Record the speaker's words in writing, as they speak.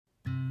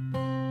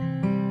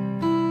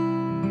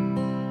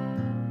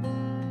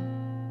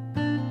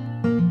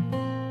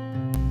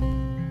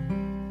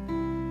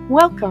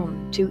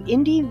Welcome to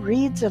Indie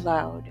Reads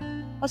Aloud,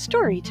 a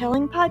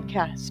storytelling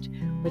podcast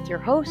with your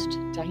host,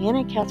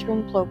 Diana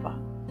Catherine Plopa.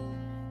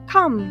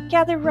 Come,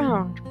 gather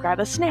round, grab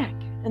a snack,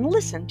 and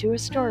listen to a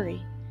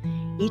story.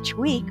 Each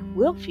week,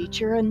 we'll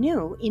feature a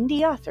new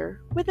indie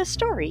author with a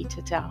story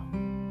to tell.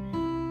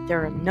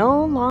 There are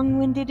no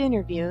long-winded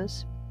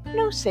interviews,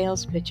 no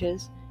sales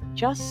pitches,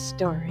 just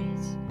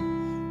stories.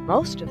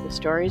 Most of the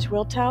stories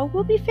we'll tell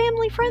will be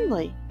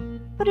family-friendly,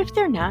 but if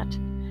they're not,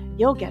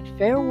 you'll get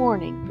fair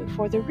warning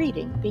before the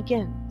reading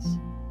begins.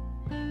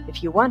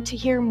 If you want to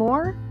hear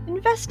more,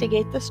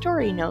 investigate the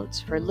story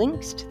notes for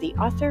links to the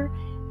author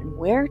and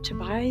where to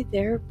buy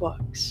their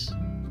books.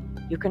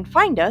 You can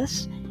find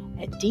us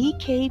at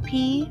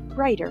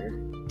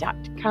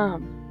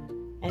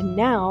dkpwriter.com. And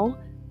now,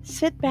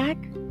 sit back,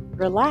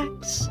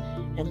 relax,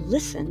 and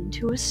listen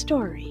to a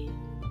story.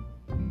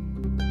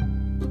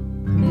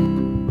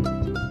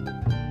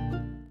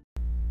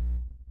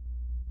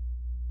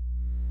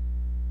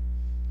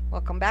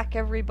 Welcome back,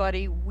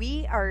 everybody.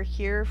 We are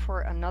here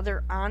for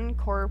another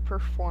encore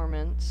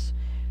performance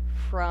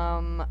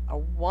from a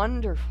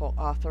wonderful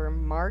author,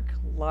 Mark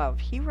Love.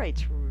 He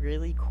writes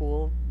really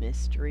cool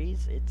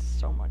mysteries. It's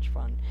so much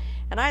fun.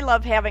 And I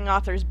love having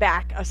authors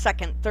back a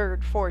second,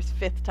 third, fourth,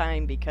 fifth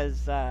time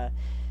because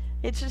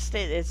it's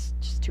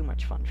just too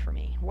much fun for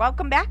me.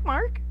 Welcome back,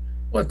 Mark.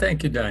 Well,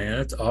 thank you, Diana.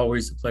 It's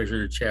always a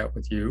pleasure to chat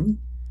with you.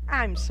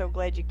 I'm so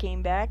glad you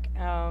came back.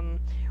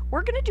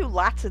 We're going to do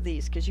lots of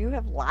these because you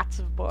have lots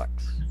of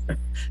books.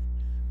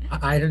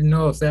 I didn't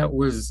know if that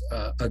was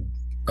a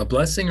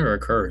blessing or a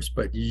curse,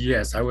 but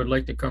yes, I would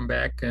like to come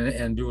back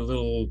and do a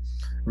little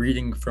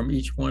reading from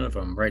each one of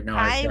them. Right now,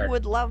 I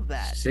would love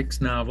that. 6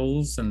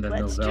 novels and the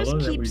Let's novella just that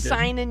we keep did.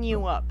 signing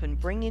you up and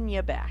bringing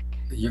you back.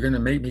 You're going to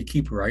make me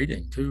keep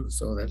writing too,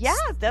 so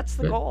that's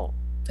the goal.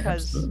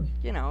 Because,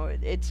 Absolutely.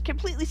 It's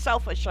completely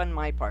selfish on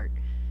my part.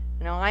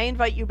 I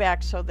invite you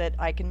back so that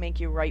I can make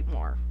you write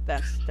more.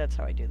 That's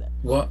how I do that.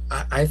 Well,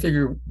 I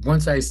figure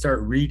once I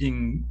start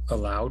reading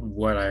aloud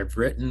what I've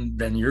written,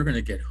 then you're going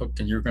to get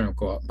hooked and you're going to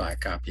go out and buy a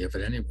copy of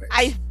it anyway.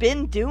 I've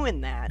been doing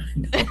that.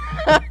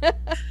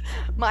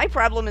 My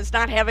problem is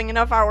not having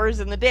enough hours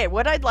in the day.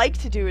 What I'd like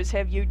to do is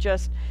have you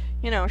just,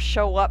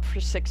 show up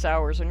for 6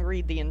 hours and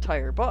read the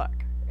entire book.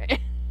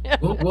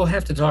 We'll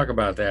have to talk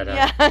about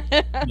that.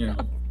 Yeah.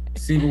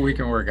 See what we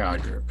can work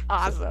out here.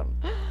 Awesome.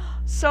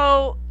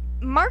 So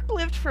Mark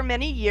lived for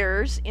many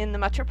years in the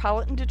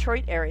metropolitan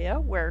Detroit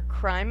area where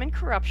crime and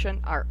corruption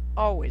are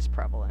always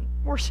prevalent.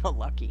 We're so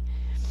lucky.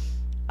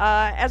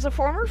 As a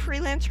former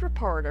freelance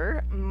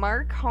reporter,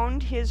 Mark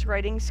honed his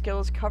writing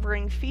skills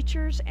covering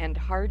features and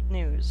hard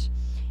news.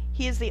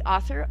 He is the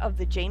author of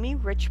the Jamie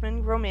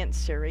Richmond romance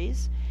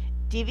series,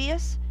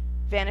 Devious,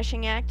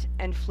 Vanishing Act,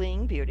 and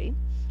Fleeing Beauty,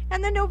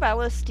 and the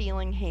novella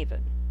Stealing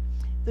Haven.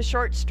 The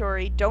short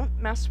story Don't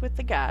Mess with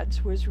the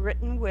Gods was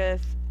written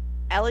with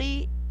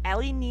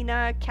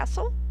Nina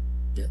Kessel.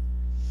 Yeah.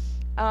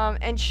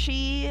 And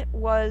she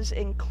was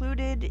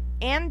included,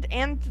 and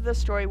the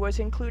story was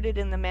included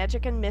in the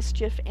Magic and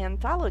Mischief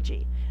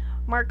anthology.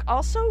 Mark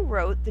also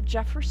wrote the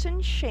Jefferson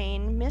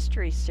Shane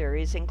mystery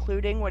series,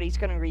 including what he's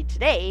going to read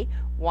today,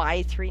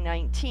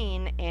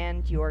 Y319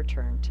 and Your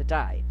Turn to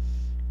Die.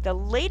 The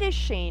latest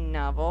Shane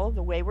novel,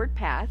 The Wayward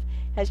Path,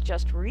 has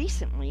just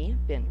recently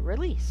been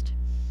released.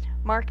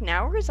 Mark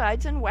now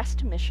resides in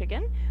West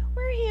Michigan,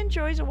 where he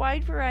enjoys a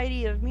wide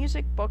variety of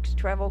music, books,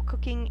 travel,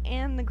 cooking,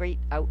 and the great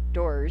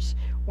outdoors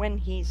when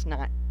he's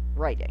not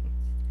writing.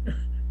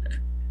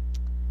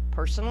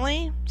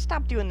 Personally,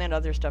 stop doing that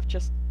other stuff.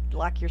 Just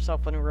lock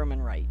yourself in a room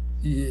and write.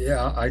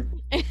 Yeah,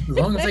 as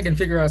long as I can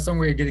figure out some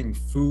way of getting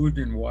food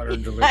and water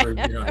delivered,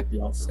 I'd be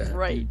all set.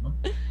 Right.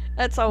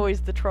 That's always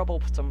the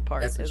troublesome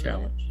part. That's a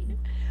challenge.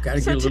 Got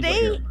to get a little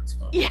bit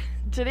here.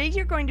 Today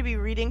you're going to be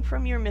reading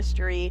from your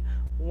mystery,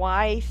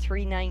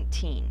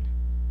 Y319.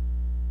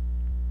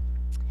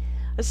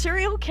 A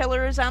serial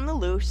killer is on the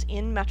loose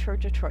in Metro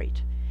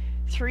Detroit.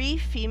 3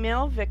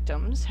 female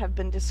victims have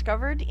been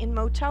discovered in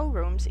motel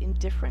rooms in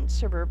different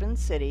suburban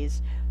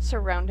cities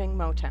surrounding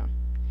Motown.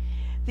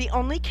 The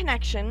only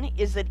connection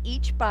is that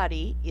each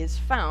body is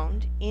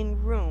found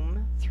in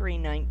room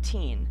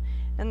 319,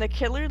 and the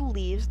killer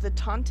leaves the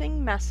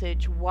taunting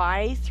message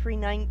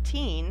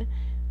Y319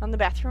 on the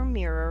bathroom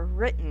mirror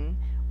written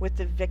with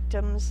the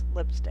victim's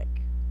lipstick.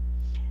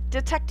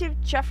 Detective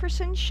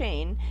Jefferson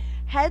Shane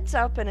heads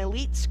up an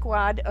elite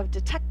squad of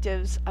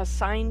detectives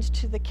assigned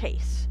to the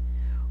case.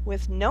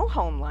 With no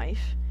home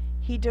life,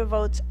 he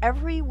devotes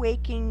every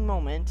waking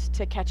moment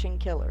to catching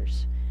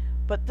killers.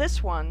 But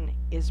this one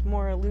is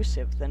more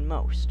elusive than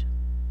most.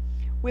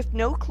 With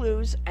no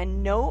clues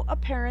and no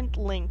apparent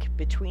link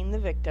between the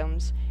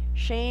victims,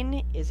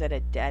 Shane is at a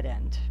dead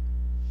end.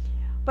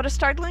 But a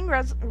startling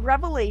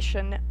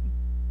revelation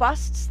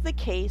busts the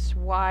case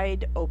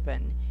wide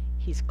open.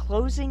 He's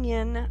closing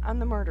in on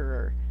the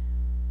murderer.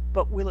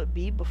 But will it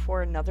be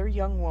before another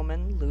young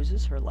woman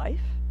loses her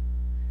life?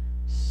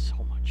 So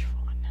much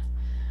fun.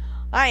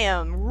 I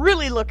am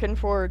really looking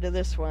forward to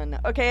this one.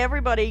 Okay,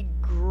 everybody,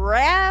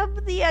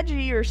 grab the edge of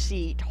your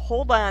seat.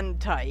 Hold on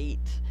tight.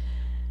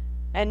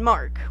 And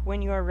Mark,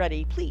 when you are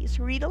ready, please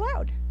read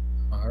aloud.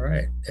 All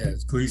right.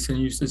 As Gleason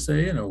used to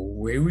say, and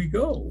away we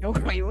go.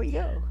 Away we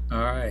go. All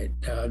right.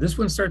 This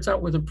one starts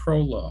out with a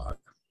prologue.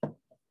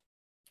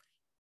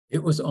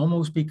 It was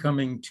almost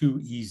becoming too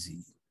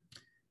easy.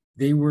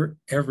 They were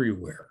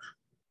everywhere.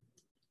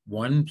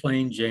 One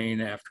plain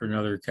Jane after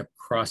another kept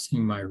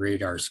crossing my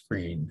radar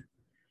screen.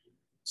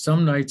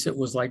 Some nights it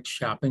was like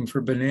shopping for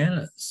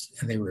bananas,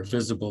 and they were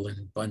visible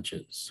in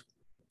bunches.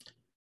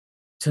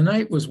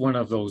 Tonight was one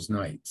of those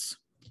nights.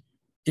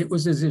 It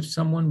was as if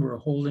someone were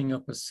holding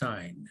up a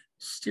sign,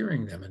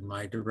 steering them in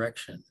my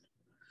direction,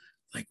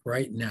 like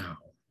right now.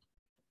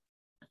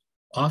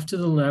 Off to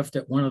the left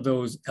at one of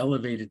those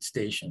elevated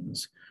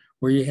stations,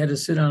 where you had to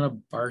sit on a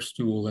bar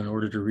stool in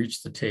order to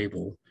reach the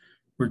table,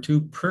 were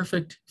two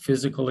perfect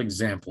physical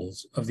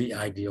examples of the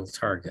ideal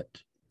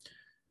target.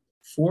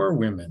 4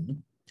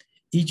 women,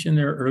 each in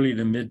their early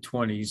to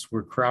mid-20s,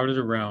 were crowded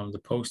around the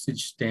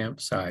postage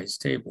stamp size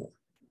table.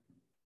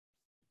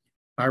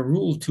 I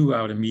ruled 2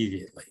 out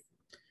immediately.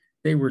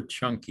 They were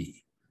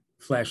chunky,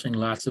 flashing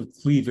lots of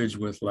cleavage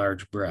with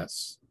large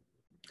breasts.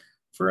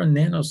 For a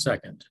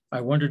nanosecond,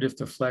 I wondered if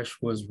the flesh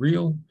was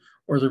real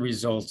or the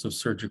results of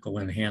surgical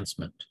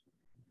enhancement.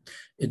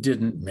 It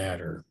didn't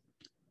matter.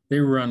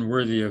 They were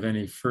unworthy of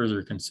any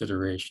further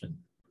consideration.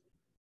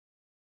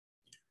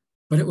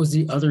 But it was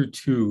the other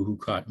 2 who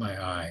caught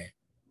my eye.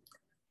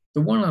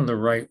 The one on the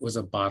right was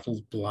a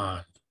bottled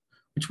blonde,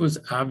 which was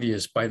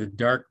obvious by the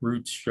dark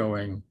roots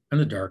showing and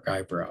the dark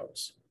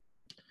eyebrows.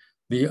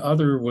 The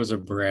other was a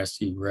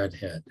brassy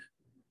redhead.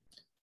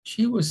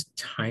 She was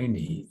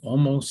tiny,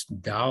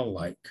 almost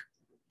doll-like.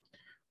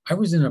 I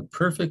was in a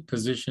perfect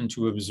position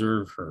to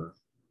observe her.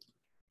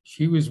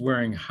 She was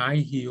wearing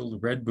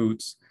high-heeled red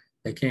boots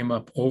that came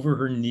up over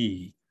her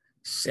knee,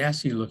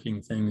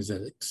 sassy-looking things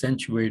that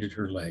accentuated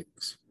her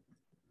legs.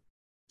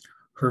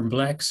 Her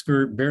black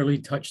skirt barely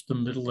touched the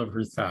middle of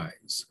her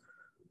thighs,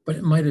 but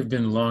it might have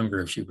been longer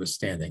if she was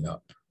standing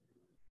up.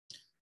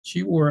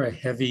 She wore a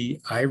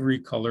heavy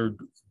ivory-colored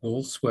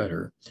wool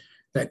sweater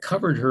that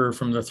covered her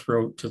from the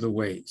throat to the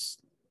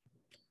waist.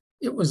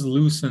 It was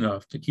loose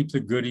enough to keep the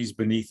goodies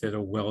beneath it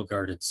a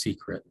well-guarded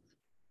secret.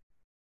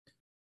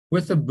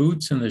 With the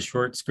boots and the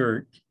short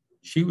skirt,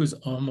 she was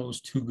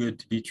almost too good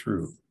to be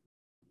true.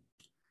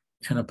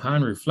 And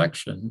upon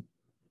reflection,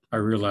 I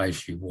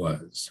realized she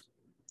was.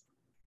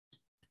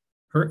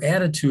 Her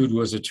attitude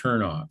was a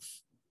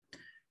turnoff.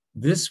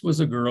 This was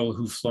a girl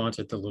who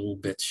flaunted the little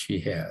bits she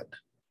had.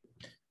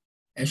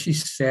 As she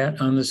sat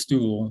on the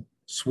stool,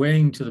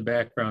 swaying to the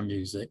background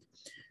music,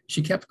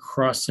 she kept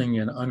crossing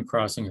and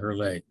uncrossing her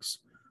legs,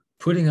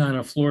 putting on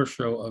a floor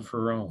show of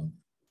her own.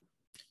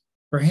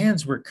 Her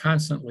hands were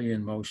constantly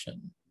in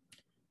motion.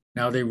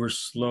 Now they were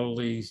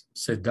slowly,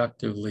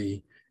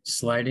 seductively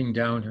sliding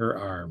down her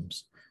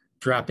arms,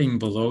 dropping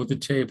below the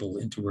table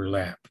into her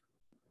lap.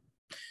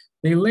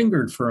 They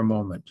lingered for a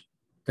moment,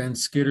 then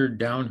skittered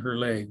down her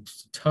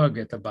legs to tug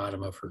at the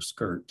bottom of her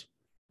skirt.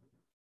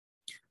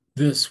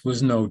 This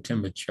was no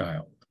timid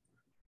child.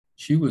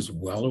 She was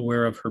well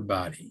aware of her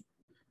body.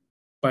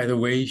 By the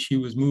way she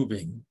was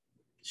moving,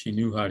 she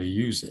knew how to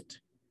use it.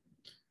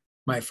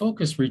 My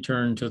focus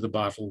returned to the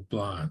bottled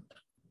blonde.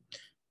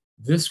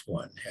 This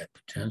one had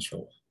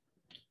potential.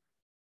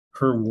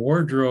 Her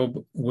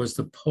wardrobe was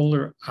the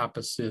polar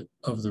opposite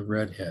of the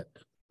redhead.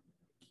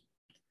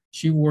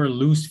 She wore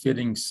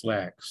loose-fitting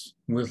slacks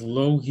with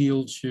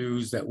low-heeled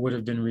shoes that would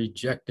have been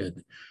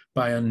rejected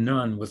by a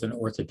nun with an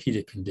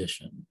orthopedic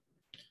condition,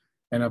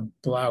 and a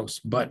blouse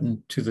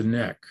buttoned to the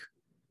neck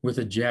with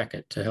a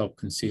jacket to help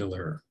conceal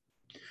her.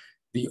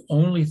 The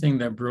only thing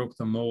that broke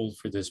the mold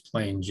for this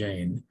plain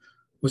Jane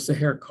was the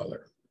hair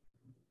color.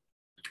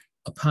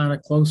 Upon a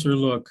closer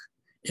look,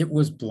 it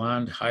was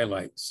blonde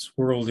highlights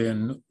swirled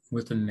in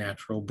with a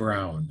natural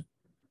brown,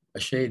 a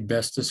shade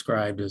best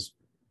described as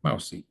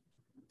mousy.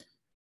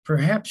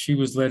 Perhaps she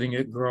was letting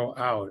it grow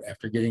out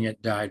after getting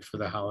it dyed for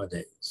the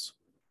holidays.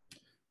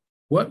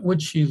 What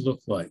would she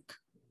look like,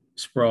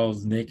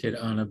 sprawled naked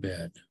on a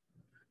bed,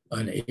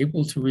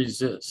 unable to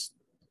resist,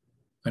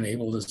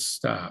 unable to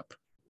stop,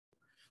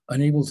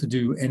 unable to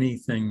do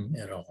anything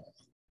at all?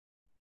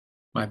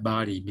 My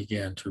body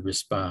began to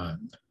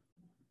respond.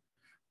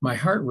 My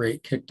heart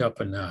rate kicked up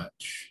a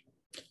notch.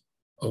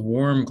 A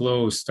warm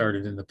glow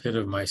started in the pit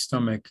of my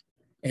stomach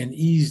and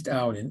eased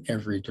out in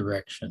every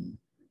direction.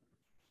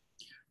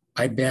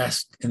 I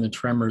basked in the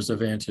tremors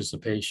of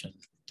anticipation.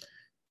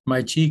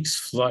 My cheeks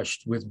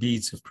flushed with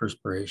beads of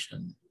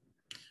perspiration.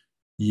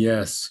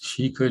 Yes,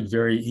 she could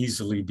very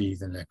easily be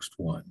the next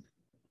one.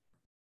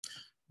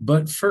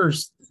 But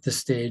first, the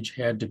stage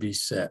had to be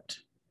set,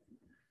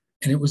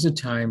 and it was a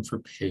time for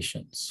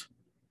patience.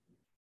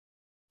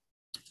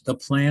 The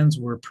plans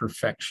were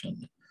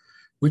perfection,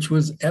 which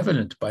was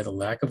evident by the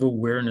lack of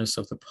awareness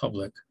of the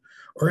public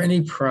or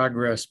any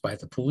progress by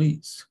the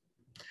police.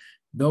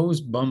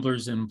 Those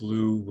bumblers in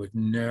blue would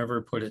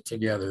never put it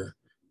together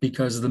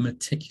because of the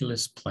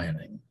meticulous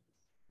planning.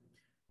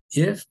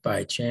 If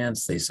by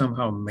chance they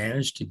somehow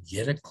managed to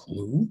get a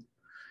clue,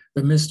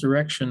 the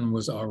misdirection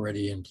was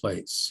already in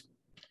place.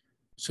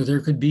 so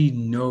there could be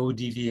no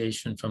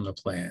deviation from the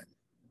plan.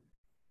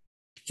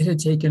 It had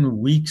taken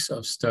weeks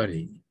of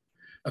study,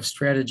 of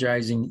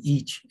strategizing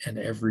each and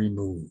every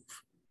move.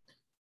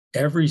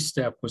 Every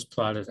step was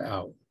plotted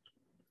out.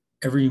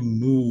 Every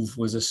move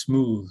was a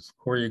smooth,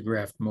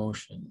 choreographed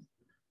motion.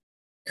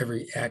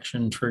 Every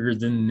action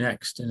triggered the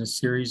next in a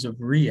series of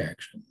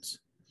reactions.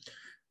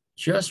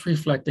 Just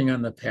reflecting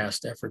on the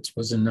past efforts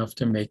was enough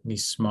to make me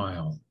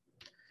smile.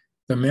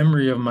 The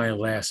memory of my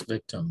last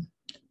victim,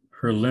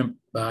 her limp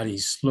body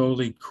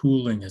slowly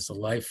cooling as the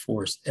life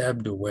force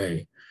ebbed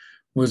away,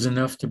 was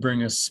enough to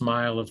bring a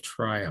smile of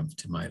triumph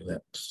to my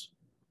lips.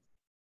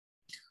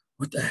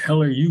 "What the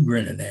hell are you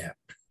grinning at?"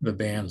 the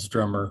band's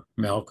drummer,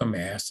 Malcolm,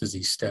 asked as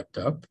he stepped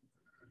up.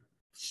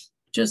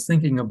 "Just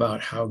thinking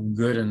about how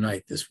good a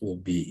night this will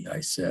be," I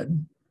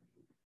said.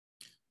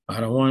 "I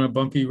don't want a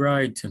bumpy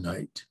ride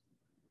tonight."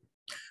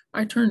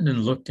 I turned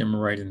and looked him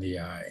right in the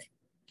eye.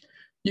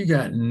 "You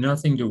got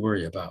nothing to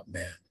worry about,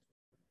 man.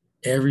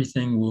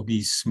 Everything will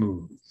be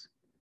smooth."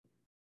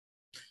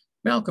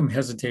 Malcolm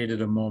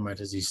hesitated a moment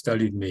as he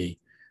studied me,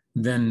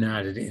 then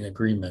nodded in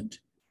agreement.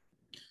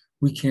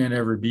 "We can't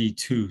ever be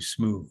too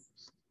smooth."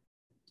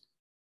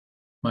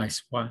 My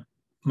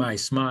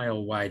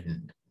smile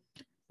widened.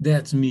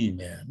 "That's me,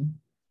 man.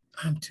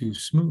 I'm too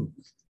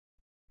smooth.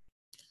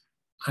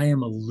 I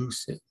am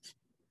elusive.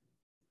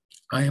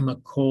 I am a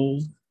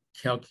cold,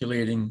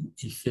 calculating,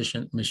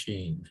 efficient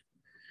machine.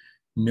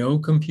 No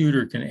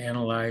computer can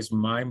analyze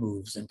my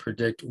moves and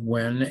predict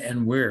when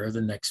and where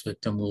the next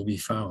victim will be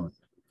found.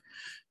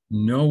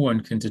 No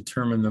one can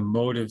determine the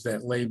motive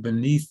that lay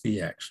beneath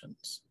the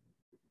actions.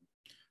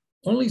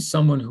 Only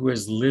someone who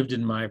has lived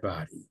in my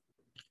body,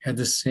 had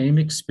the same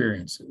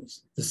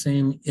experiences, the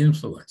same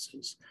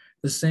influences,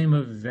 the same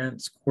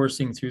events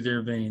coursing through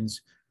their veins,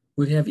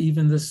 would have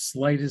even the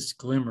slightest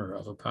glimmer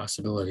of a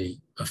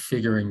possibility of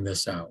figuring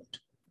this out.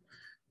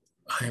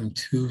 "I am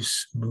too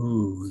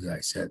smooth," I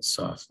said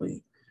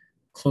softly,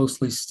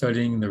 closely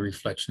studying the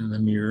reflection in the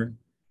mirror.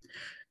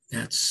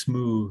 That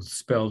smooth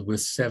spelled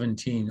with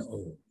 17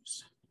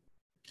 O's.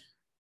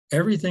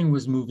 Everything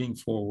was moving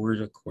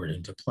forward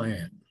according to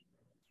plan.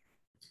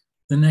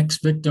 The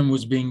next victim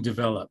was being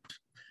developed,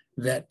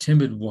 that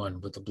timid one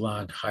with the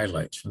blonde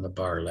highlights from the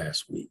bar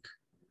last week.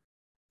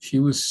 She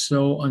was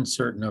so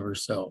uncertain of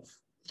herself.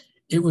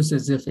 It was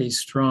as if a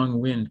strong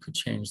wind could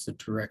change the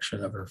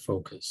direction of her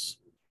focus.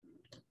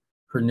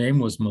 Her name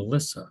was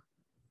Melissa.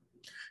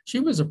 She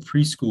was a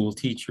preschool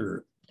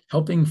teacher,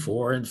 helping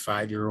 4- and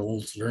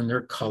 5-year-olds learn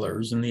their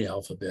colors and the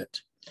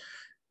alphabet.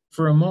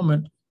 For a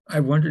moment, I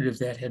wondered if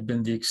that had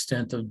been the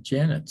extent of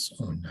Janet's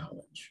own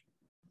knowledge.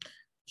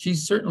 She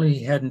certainly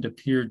hadn't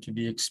appeared to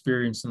be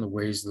experienced in the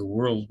ways of the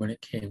world when it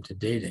came to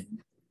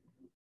dating.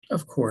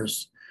 Of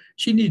course,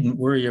 she needn't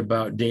worry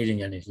about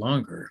dating any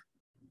longer,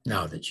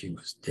 now that she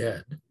was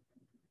dead.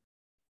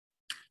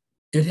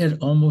 It had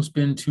almost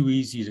been too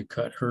easy to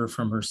cut her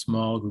from her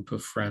small group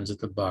of friends at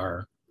the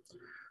bar.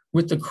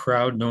 With the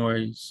crowd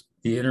noise,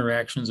 the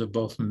interactions of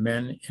both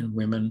men and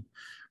women,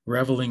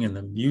 reveling in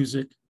the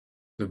music,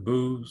 the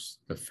booze,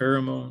 the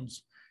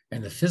pheromones,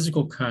 and the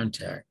physical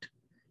contact,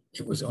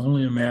 it was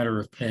only a matter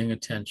of paying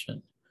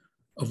attention,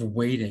 of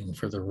waiting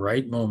for the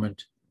right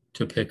moment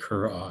to pick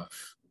her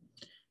off.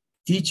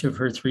 Each of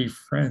her 3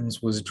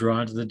 friends was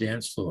drawn to the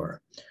dance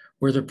floor,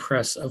 where the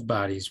press of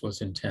bodies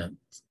was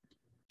intense.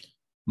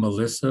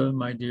 "Melissa,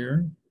 my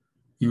dear,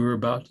 you are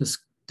about to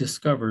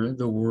discover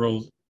the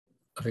world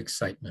of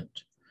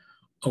excitement,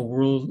 a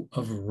world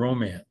of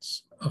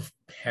romance, of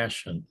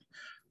passion,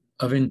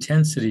 of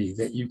intensity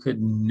that you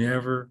could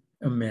never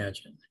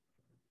imagine.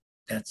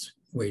 That's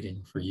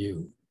waiting for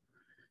you.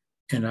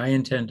 And I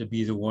intend to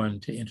be the one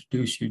to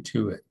introduce you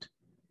to it."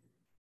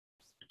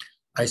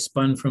 I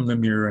spun from the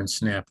mirror and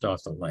snapped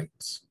off the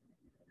lights.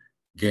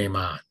 Game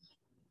on.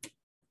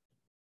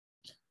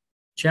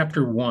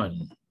 Chapter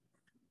 1.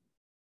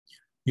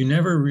 You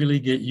never really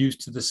get used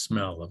to the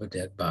smell of a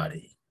dead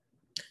body.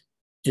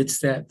 It's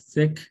that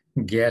thick,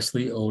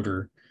 ghastly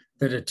odor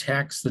that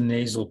attacks the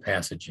nasal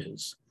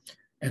passages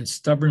and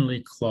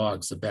stubbornly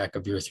clogs the back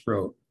of your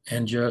throat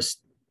and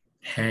just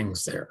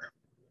hangs there.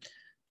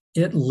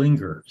 It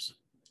lingers,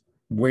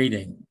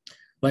 waiting,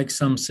 like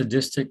some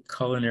sadistic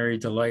culinary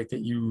delight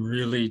that you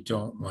really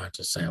don't want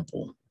to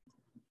sample.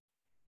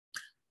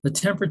 The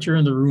temperature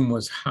in the room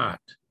was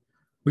hot,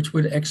 which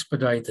would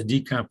expedite the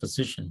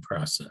decomposition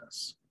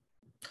process.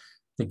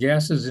 The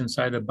gases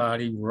inside the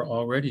body were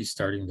already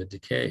starting to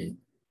decay.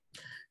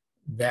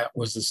 That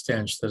was the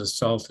stench that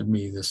assaulted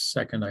me the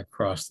second I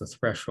crossed the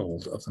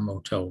threshold of the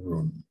motel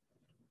room.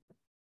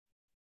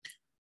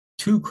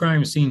 2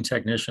 crime scene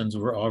technicians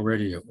were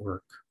already at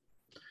work.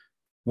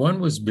 One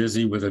was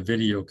busy with a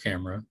video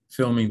camera,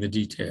 filming the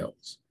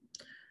details.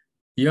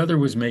 The other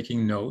was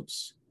making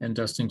notes and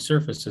dusting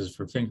surfaces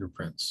for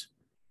fingerprints.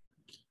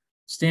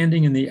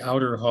 Standing in the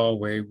outer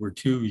hallway were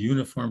 2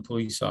 uniformed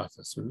police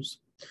officers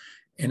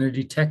and a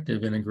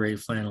detective in a gray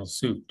flannel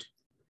suit.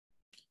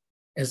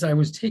 As I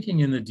was taking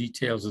in the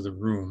details of the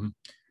room,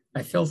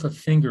 I felt a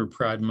finger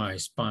prod my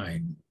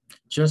spine,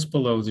 just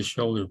below the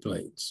shoulder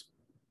blades.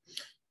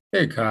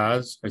 Hey,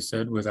 Kaz, I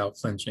said without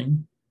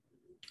flinching.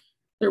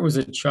 There was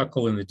a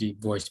chuckle in the deep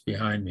voice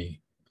behind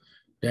me.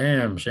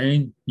 Damn,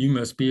 Shane, you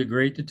must be a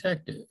great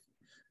detective.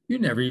 You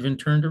never even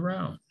turned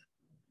around.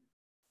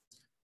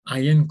 I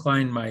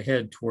inclined my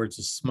head towards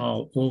a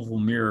small oval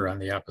mirror on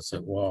the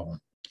opposite wall.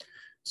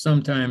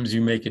 Sometimes you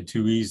make it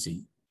too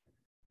easy.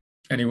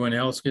 Anyone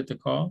else get the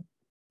call?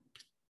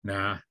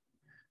 Nah.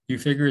 You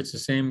figure it's the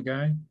same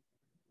guy?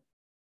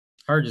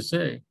 Hard to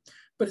say,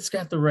 but it's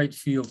got the right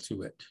feel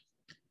to it.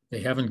 They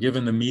haven't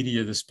given the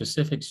media the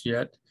specifics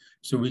yet,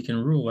 so we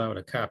can rule out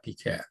a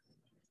copycat.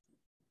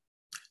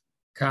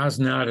 Kaz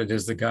nodded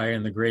as the guy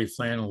in the gray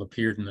flannel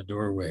appeared in the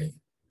doorway.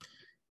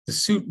 The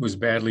suit was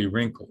badly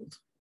wrinkled.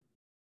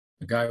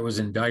 The guy was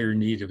in dire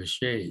need of a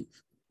shave.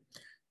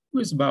 He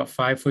was about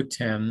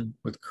 5'10",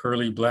 with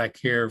curly black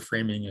hair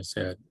framing his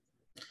head.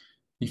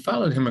 He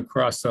followed him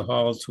across the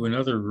hall to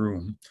another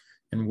room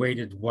and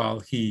waited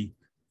while he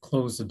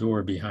closed the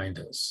door behind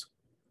us.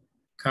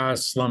 Kaz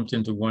slumped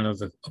into one of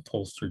the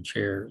upholstered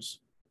chairs.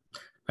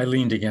 I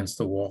leaned against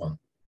the wall.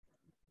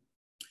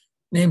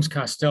 Name's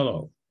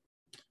Costello.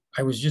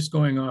 I was just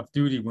going off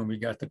duty when we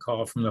got the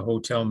call from the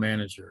hotel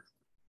manager.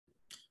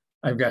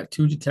 I've got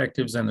 2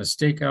 detectives on a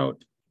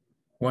stakeout,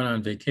 1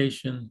 on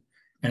vacation,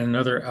 and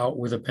another out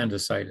with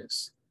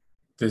appendicitis.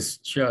 This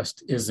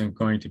just isn't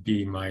going to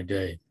be my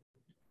day.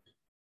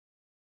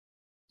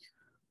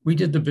 We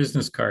did the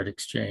business card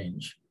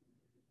exchange.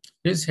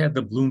 His had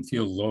the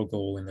Bloomfield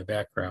logo in the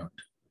background,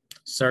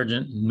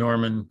 Sergeant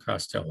Norman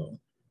Costello.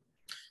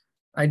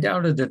 I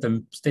doubted that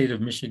the state of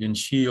Michigan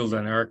shield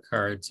on our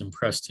cards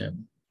impressed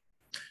him.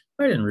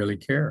 I didn't really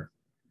care.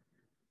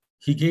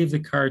 He gave the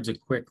cards a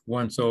quick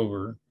once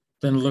over,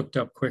 then looked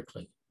up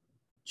quickly.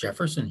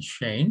 Jefferson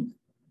Shane?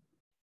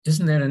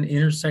 Isn't that an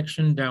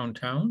intersection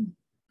downtown?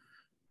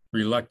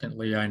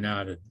 Reluctantly, I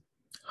nodded.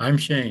 I'm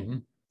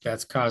Shane.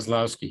 That's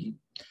Kozlowski.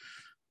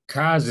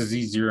 Kaz is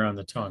easier on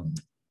the tongue.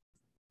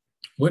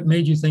 What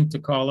made you think to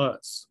call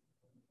us?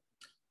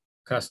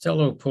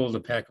 Costello pulled a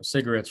pack of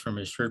cigarettes from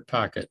his shirt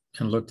pocket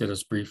and looked at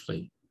us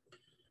briefly.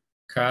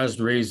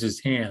 Kaz raised his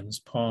hands,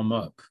 palm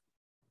up.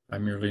 I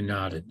merely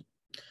nodded.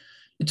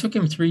 It took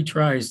him 3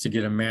 tries to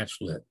get a match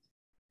lit.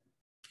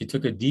 He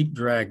took a deep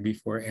drag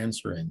before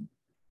answering.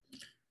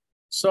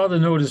 Saw the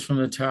notice from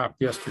the top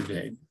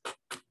yesterday.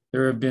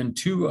 There have been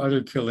 2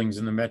 other killings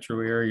in the metro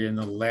area in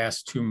the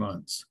last 2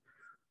 months.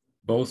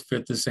 Both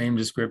fit the same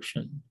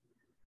description.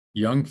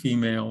 Young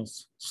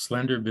females,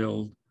 slender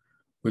build,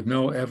 with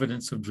no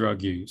evidence of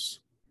drug use.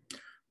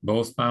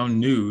 Both found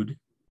nude,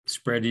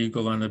 spread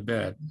eagle on the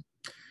bed.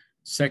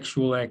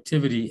 Sexual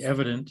activity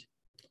evident,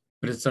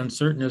 but it's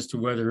uncertain as to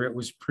whether it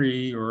was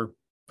pre or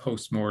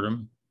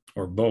post-mortem,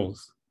 or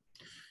both.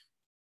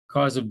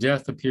 Cause of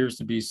death appears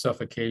to be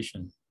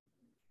suffocation.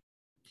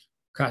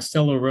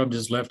 Costello rubbed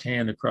his left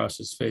hand across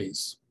his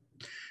face.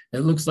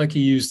 It looks like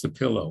he used the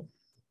pillow.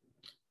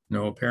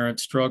 No apparent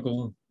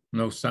struggle,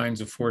 no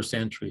signs of forced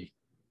entry.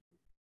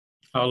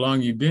 How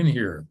long you been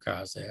here?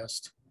 Kaz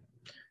asked.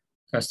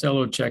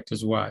 Costello checked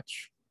his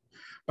watch.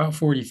 About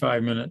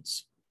 45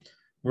 minutes.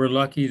 We're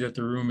lucky that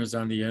the room is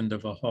on the end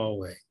of a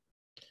hallway.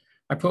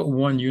 I put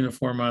 1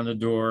 uniform on the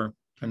door,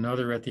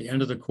 another at the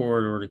end of the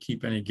corridor to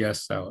keep any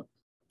guests out.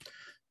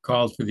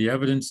 Called for the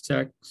evidence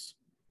techs,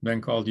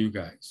 then called you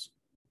guys.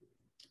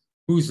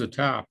 Who's the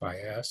top? I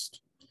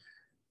asked.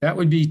 That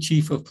would be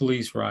Chief of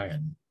Police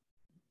Ryan.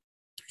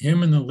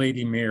 Him and the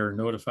Lady Mayor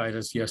notified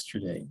us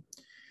yesterday.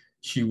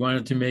 She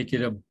wanted to make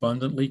it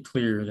abundantly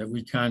clear that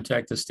we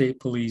contact the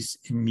state police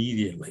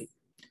immediately.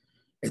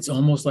 It's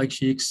almost like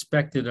she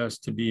expected us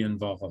to be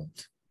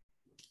involved.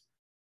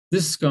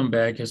 This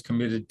scumbag has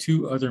committed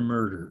 2 other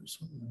murders,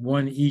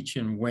 1 each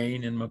in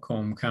Wayne and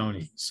Macomb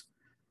counties.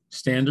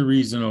 Stand to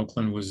reason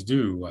Oakland was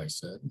due, I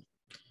said.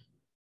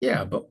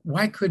 Yeah, but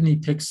why couldn't he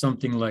pick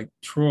something like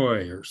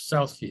Troy or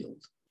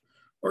Southfield?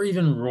 Or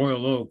even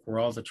Royal Oak, where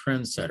all the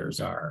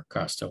trendsetters are,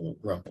 Costello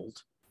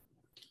grumbled.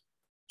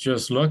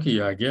 Just lucky,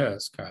 I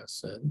guess, Kaz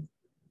said.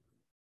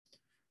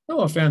 No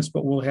offense,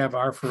 but we'll have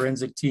our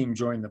forensic team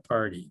join the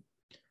party.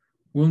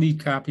 We'll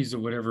need copies of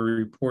whatever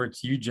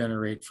reports you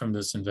generate from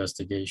this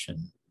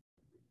investigation.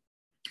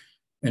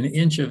 An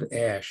inch of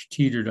ash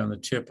teetered on the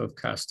tip of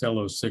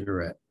Costello's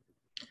cigarette.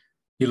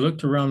 He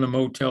looked around the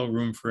motel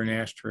room for an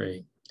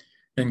ashtray,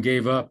 then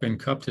gave up and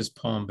cupped his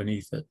palm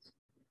beneath it.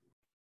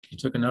 He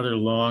took another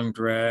long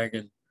drag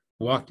and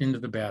walked into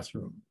the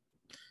bathroom.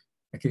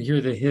 I could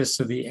hear the hiss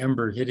of the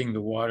ember hitting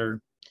the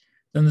water,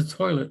 then the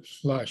toilet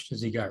flushed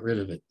as he got rid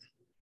of it.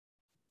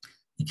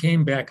 He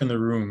came back in the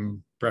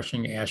room,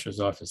 brushing ashes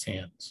off his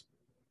hands.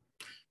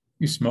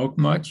 You smoke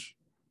much?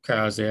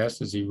 Kaz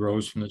asked as he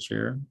rose from the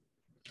chair.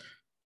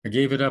 I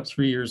gave it up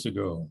 3 years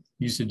ago.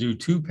 Used to do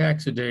 2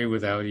 packs a day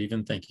without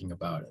even thinking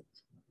about it.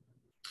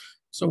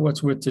 So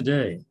what's with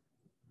today?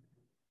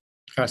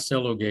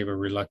 Costello gave a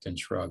reluctant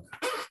shrug.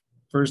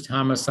 First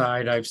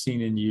homicide I've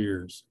seen in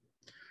years.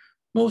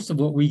 Most of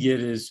what we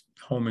get is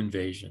home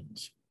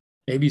invasions.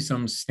 Maybe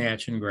some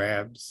snatch and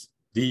grabs,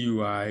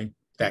 DUI,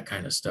 that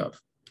kind of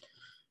stuff.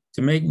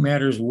 To make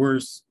matters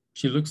worse,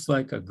 She looks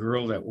like a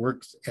girl that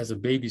works as a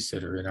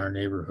babysitter in our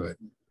neighborhood.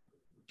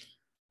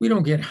 We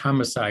don't get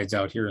homicides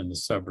out here in the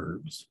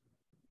suburbs.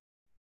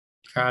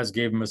 Kaz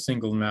gave him a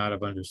single nod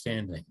of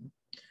understanding.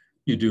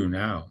 You do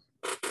now.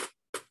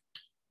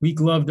 We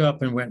gloved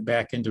up and went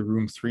back into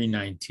room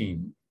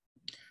 319.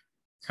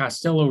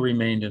 Costello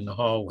remained in the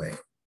hallway.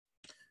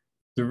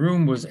 The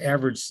room was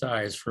average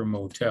size for a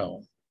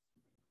motel,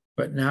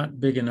 but not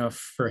big enough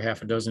for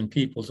half a dozen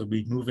people to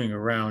be moving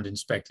around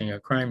inspecting a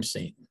crime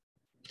scene.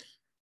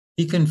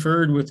 He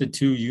conferred with the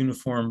two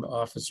uniformed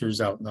officers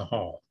out in the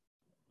hall.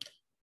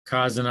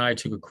 Kaz and I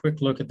took a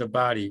quick look at the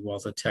body while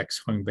the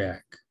techs hung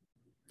back.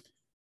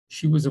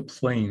 She was a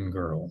plain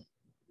girl.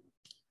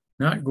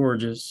 Not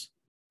gorgeous,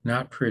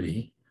 not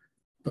pretty,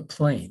 but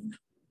plain.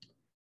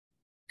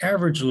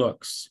 Average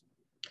looks.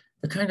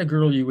 The kind of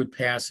girl you would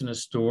pass in a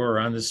store or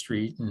on the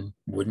street and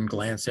wouldn't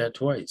glance at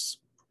twice.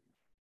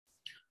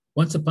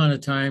 Once upon a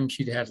time,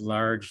 she'd had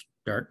large,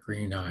 dark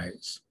green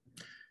eyes.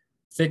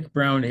 Thick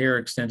brown hair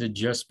extended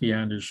just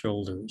beyond her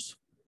shoulders.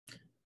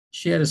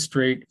 She had a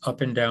straight up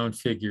and down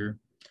figure,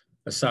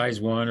 a size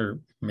 1 or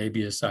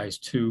maybe a size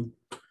 2,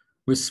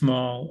 with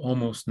small,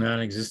 almost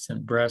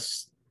non-existent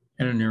breasts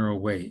and a narrow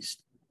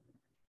waist.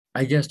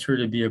 I guessed her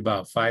to be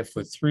about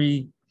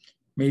 5'3",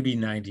 maybe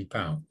 90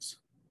 pounds.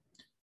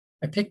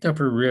 I picked up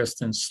her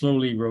wrist and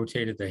slowly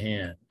rotated the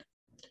hand.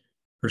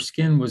 Her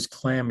skin was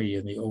clammy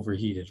in the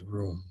overheated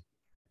room.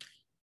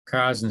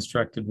 Kaz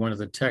instructed one of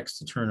the techs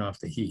to turn off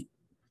the heat.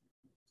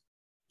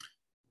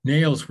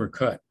 Nails were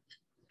cut,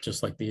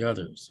 just like the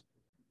others.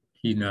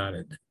 He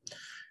nodded.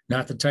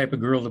 Not the type of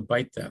girl to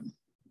bite them.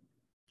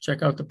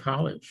 Check out the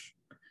polish.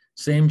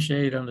 Same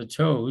shade on the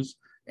toes,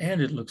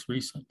 and it looks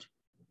recent.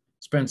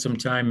 Spent some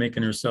time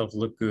making herself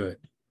look good.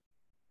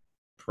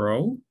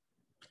 Pro?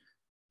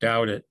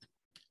 Doubt it.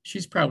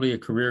 She's probably a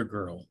career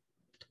girl.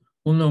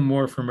 We'll know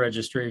more from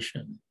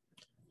registration.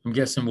 I'm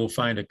guessing we'll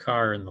find a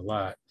car in the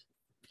lot.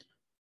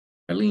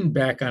 I leaned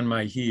back on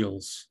my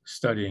heels,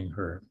 studying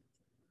her.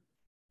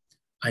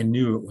 I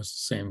knew it was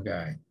the same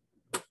guy.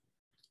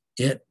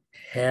 It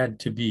had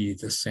to be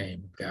the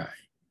same guy.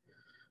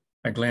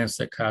 I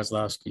glanced at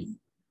Kozlowski.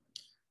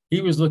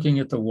 He was looking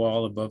at the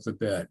wall above the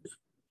bed.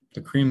 The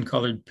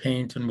cream-colored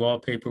paint and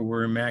wallpaper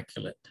were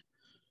immaculate.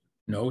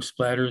 No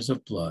splatters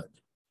of blood.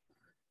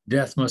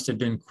 Death must have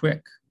been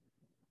quick.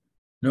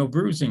 No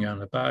bruising on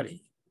the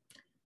body.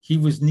 He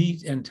was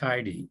neat and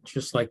tidy,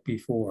 just like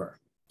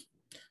before.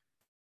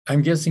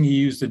 I'm guessing he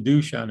used a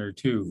douche on her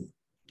too.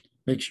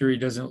 Make sure he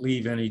doesn't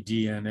leave any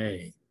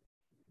DNA.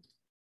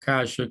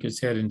 Kaz shook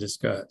his head in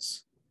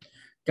disgust.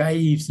 Guy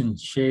even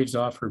shaves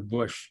off her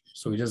bush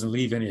so he doesn't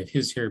leave any of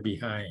his hair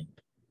behind.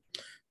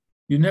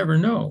 You never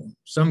know.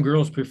 Some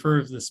girls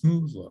prefer the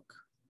smooth look.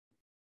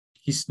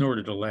 He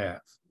snorted a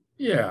laugh.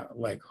 Yeah,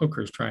 like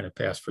hookers trying to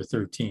pass for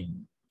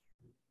 13.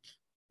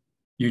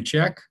 You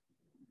check?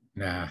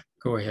 Nah,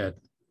 go ahead.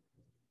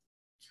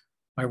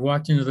 I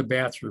walked into the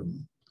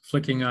bathroom,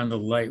 flicking on the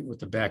light with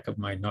the back of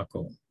my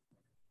knuckle.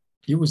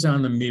 It was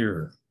on the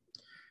mirror.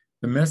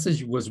 The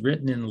message was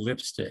written in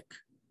lipstick,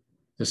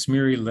 the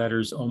smeary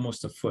letters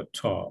almost a foot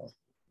tall.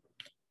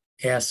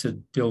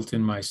 Acid built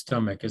in my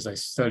stomach as I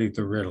studied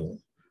the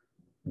riddle.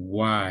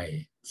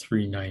 Why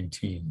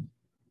 319?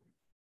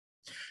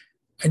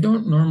 I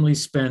don't normally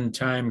spend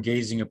time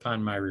gazing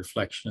upon my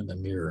reflection in the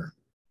mirror,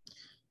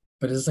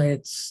 but as I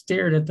had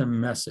stared at the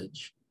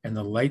message and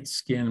the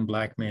light-skinned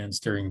black man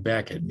staring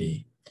back at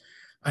me,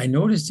 I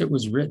noticed it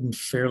was written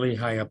fairly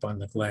high up on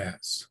the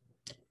glass.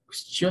 It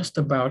was just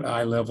about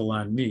eye level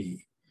on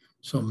me,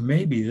 so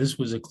maybe this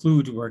was a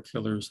clue to our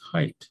killer's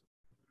height.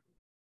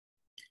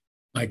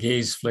 My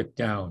gaze flicked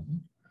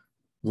down.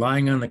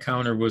 Lying on the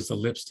counter was the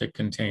lipstick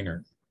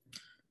container.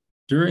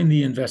 During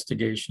the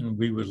investigation,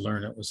 we would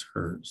learn it was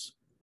hers.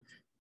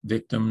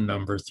 Victim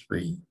number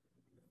 3.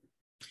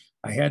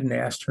 I hadn't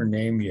asked her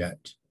name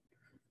yet,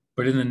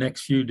 but in the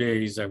next few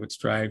days, I would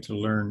strive to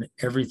learn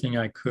everything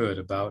I could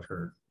about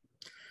her.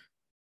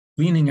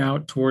 Leaning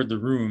out toward the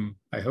room,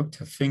 I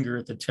hooked a finger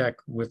at the tech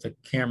with the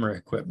camera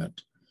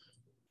equipment.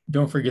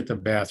 Don't forget the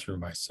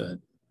bathroom, I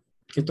said.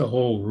 Get the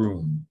whole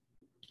room.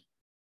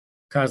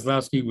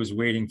 Kozlowski was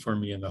waiting for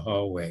me in the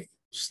hallway,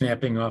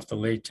 snapping off the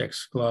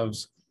latex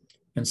gloves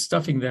and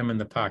stuffing them in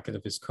the pocket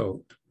of his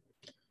coat.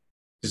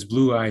 His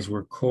blue eyes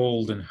were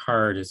cold and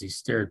hard as he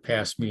stared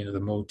past me into the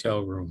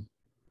motel room.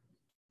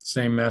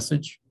 Same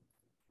message?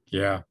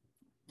 Yeah.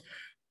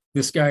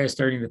 This guy is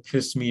starting to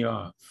piss me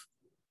off.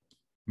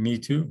 Me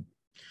too.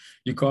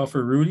 You call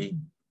for Rudy?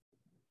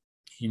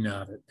 He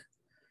nodded.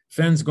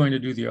 Fenn's going to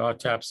do the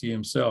autopsy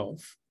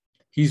himself.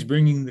 He's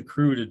bringing the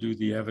crew to do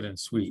the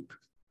evidence sweep.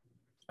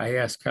 I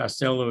asked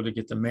Costello to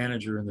get the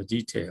manager and the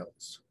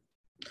details.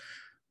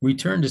 We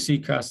turned to see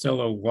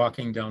Costello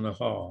walking down the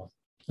hall,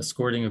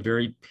 escorting a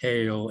very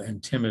pale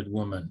and timid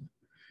woman.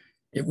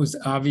 It was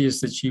obvious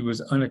that she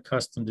was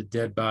unaccustomed to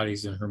dead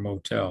bodies in her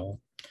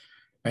motel,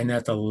 and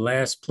that the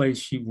last place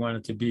she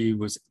wanted to be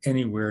was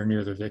anywhere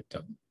near the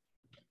victim.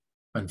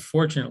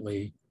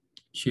 Unfortunately,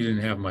 she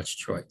didn't have much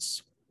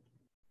choice.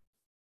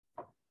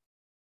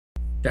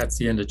 That's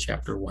the end of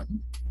chapter 1.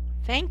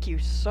 Thank you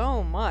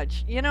so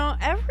much. You know,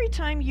 every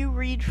time you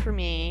read for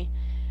me,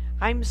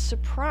 I'm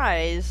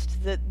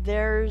surprised that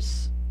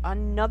there's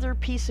another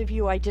piece of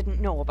you I didn't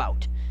know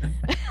about.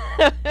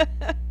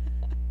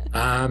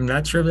 I'm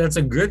not sure if that's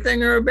a good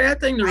thing or a bad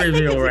thing to I think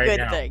reveal it's a right good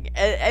now. thing.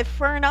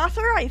 For an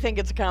author, I think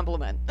it's a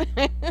compliment.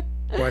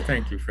 Well,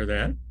 thank you for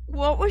that.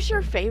 What was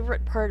your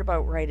favorite part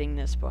about writing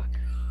this book?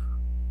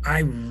 I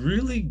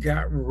really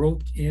got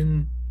roped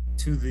in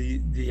to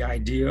the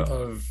idea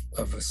of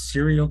a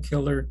serial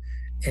killer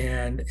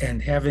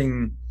and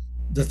having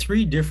the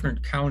 3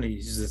 different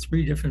counties, the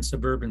 3 different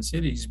suburban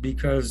cities,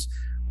 because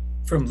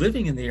from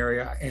living in the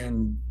area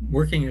and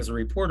working as a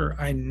reporter,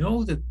 I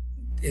know that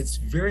it's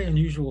very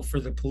unusual for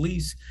the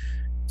police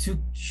to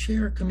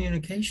share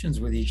communications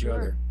with each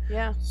other.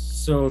 Yeah.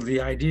 So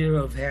the idea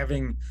of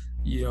having,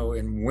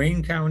 in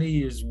Wayne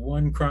County is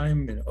one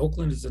crime, in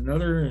Oakland is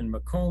another, and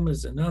Macomb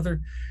is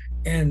another.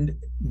 And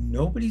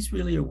nobody's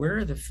really aware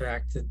of the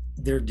fact that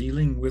they're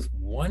dealing with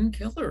one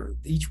killer.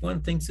 Each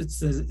one thinks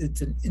it's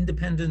an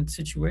independent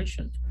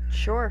situation.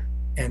 Sure.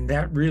 And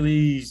that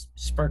really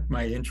sparked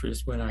my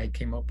interest when I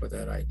came up with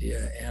that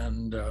idea.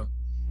 And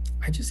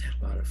I just had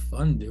a lot of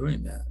fun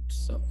doing that.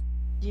 So,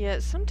 Yeah,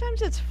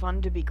 sometimes it's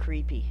fun to be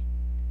creepy.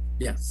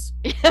 yes.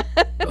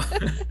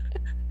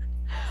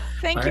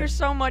 Thank you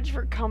so much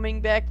for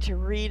coming back to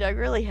read. I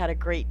really had a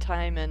great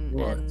time, and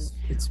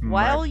it's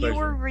while you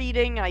were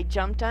reading, I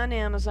jumped on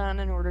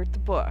Amazon and ordered the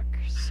book.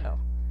 So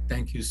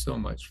thank you so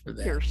much for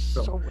that. You're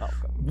so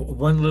welcome.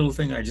 One little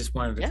thing I just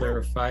wanted to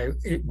clarify.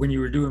 When you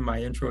were doing my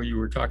intro, you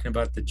were talking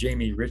about the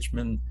Jamie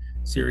Richmond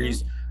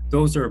series. Mm-hmm.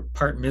 Those are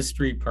part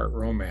mystery, part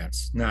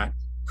romance, not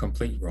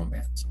complete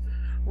romance.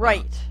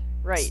 Right,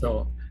 right.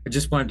 So I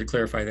just wanted to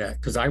clarify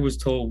that, because I was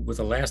told with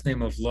a last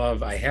name of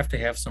Love, I have to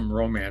have some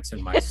romance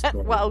in my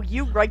story. Well,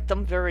 you write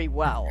them very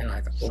well. And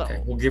I thought,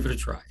 okay, we'll give it a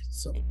try.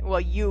 So,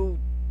 well, you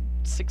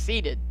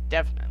succeeded,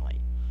 definitely.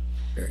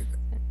 Very good.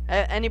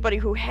 Anybody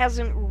who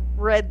hasn't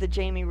read the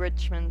Jamie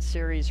Richmond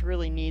series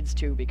really needs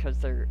to, because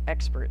they're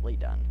expertly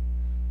done.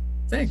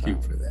 Thank you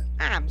for that.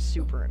 I'm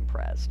super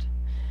impressed.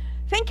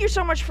 Thank you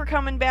so much for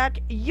coming back.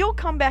 You'll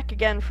come back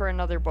again for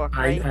another book,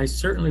 right? I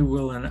certainly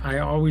will, and I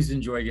always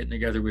enjoy getting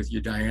together with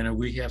you, Diana.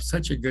 We have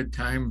such a good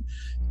time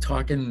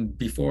talking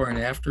before and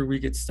after we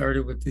get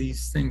started with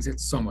these things.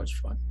 It's so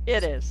much fun.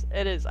 It is.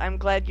 It is. I'm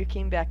glad you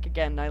came back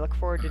again. I look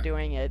forward to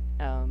doing it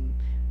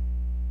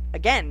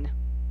again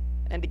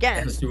and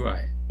again. As do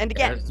I. And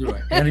again. As do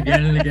I. And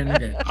again and again and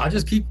again. I'll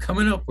just keep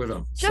coming up with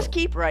them. Just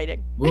keep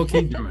writing. We'll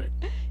keep doing it.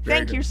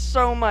 Thank you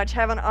so much.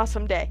 Have an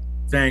awesome day.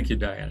 Thank you,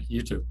 Diana.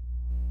 You too.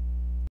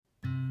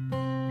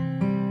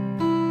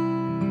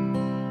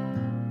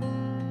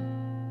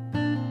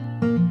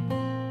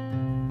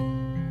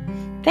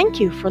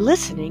 Thank you for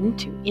listening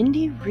to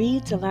Indie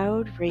Reads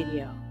Aloud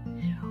Radio.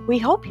 We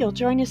hope you'll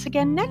join us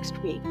again next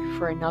week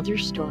for another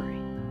story.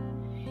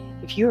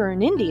 If you are an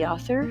indie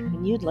author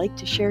and you'd like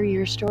to share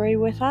your story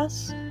with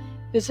us,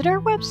 visit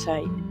our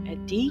website at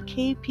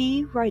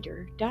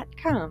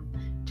dkpwriter.com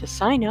to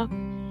sign up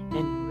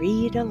and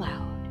read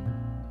aloud.